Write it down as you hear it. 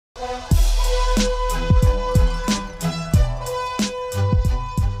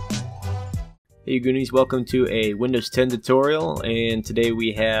Hey Goonies, welcome to a Windows 10 tutorial, and today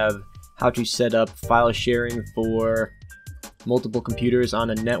we have how to set up file sharing for multiple computers on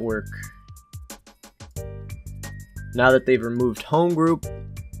a network. Now that they've removed home group,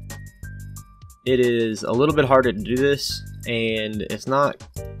 it is a little bit harder to do this, and it's not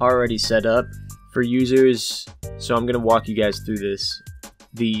already set up for users, so I'm going to walk you guys through this.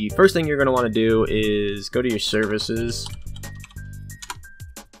 The first thing you're going to want to do is go to your services.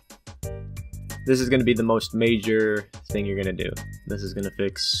 This is going to be the most major thing you're going to do. This is going to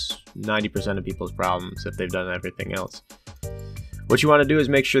fix 90% of people's problems if they've done everything else. What you want to do is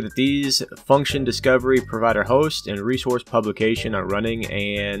make sure that these function discovery, provider host, and resource publication are running,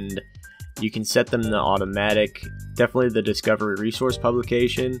 and you can set them to automatic. Definitely the discovery resource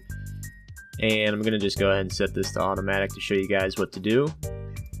publication. And I'm going to just go ahead and set this to automatic to show you guys what to do.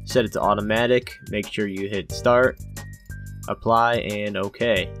 Set it to automatic. Make sure you hit start, apply, and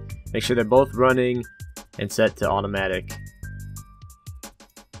OK. Make sure they're both running and set to automatic.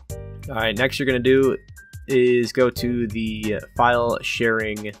 Alright, next you're going to do is go to the file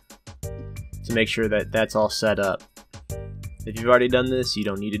sharing to make sure that that's all set up. If you've already done this, you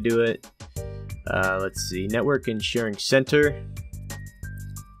don't need to do it. Let's see, network and sharing center.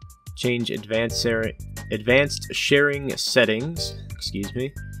 Change advanced sharing settings. Excuse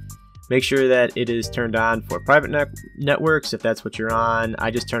me. Make sure that it is turned on for private networks if that's what you're on. I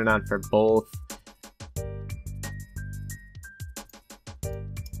just turn it on for both.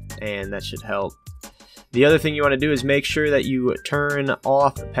 And that should help. The other thing you want to do is make sure that you turn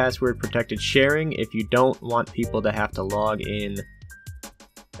off password protected sharing if you don't want people to have to log in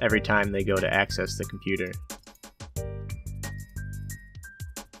every time they go to access the computer.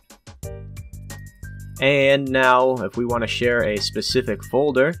 And now if we want to share a specific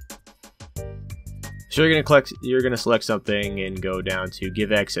folder, so you're going to select something and go down to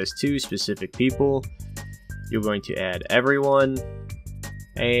give access to specific people. You're going to add everyone,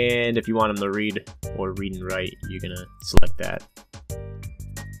 and if you want them to read or read and write, you're going to select that.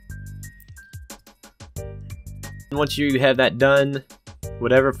 And once you have that done,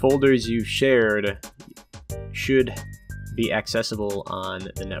 whatever folders you shared should be accessible on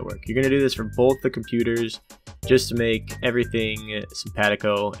the network. You're going to do this for both the computers just to make everything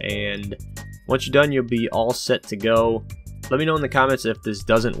simpatico, and once you're done, you'll be all set to go. Let me know in the comments if this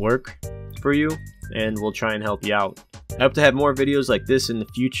doesn't work for you, and we'll try and help you out. I hope to have more videos like this in the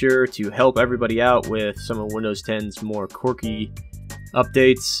future to help everybody out with some of Windows 10's more quirky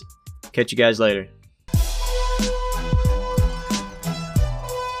updates. Catch you guys later.